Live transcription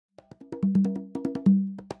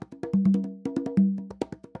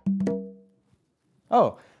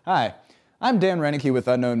Oh, hi. I'm Dan Reinecke with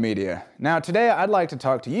Unknown Media. Now today I'd like to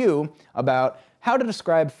talk to you about how to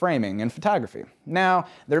describe framing in photography. Now,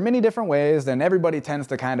 there are many different ways and everybody tends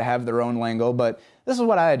to kind of have their own lingo, but this is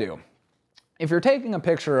what I do. If you're taking a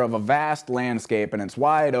picture of a vast landscape and it's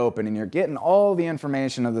wide open and you're getting all the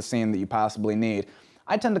information of the scene that you possibly need,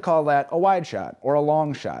 I tend to call that a wide shot or a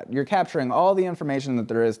long shot. You're capturing all the information that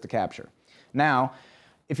there is to capture. Now,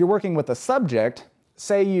 if you're working with a subject,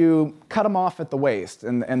 say you cut them off at the waist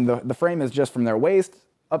and the frame is just from their waist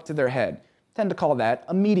up to their head, tend to call that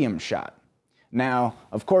a medium shot. Now,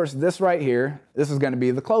 of course, this right here, this is going to be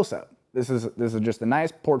the close-up. This is just a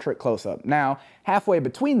nice portrait close-up. Now, halfway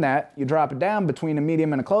between that, you drop it down between a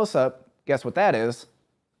medium and a close-up. Guess what that is?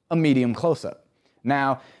 A medium close-up.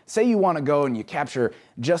 Now, say you want to go and you capture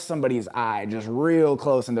just somebody's eye, just real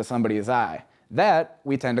close into somebody's eye. That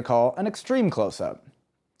we tend to call an extreme close-up.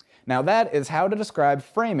 Now that is how to describe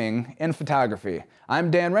framing in photography.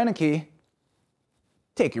 I'm Dan Reinecke.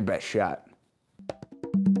 Take your best shot.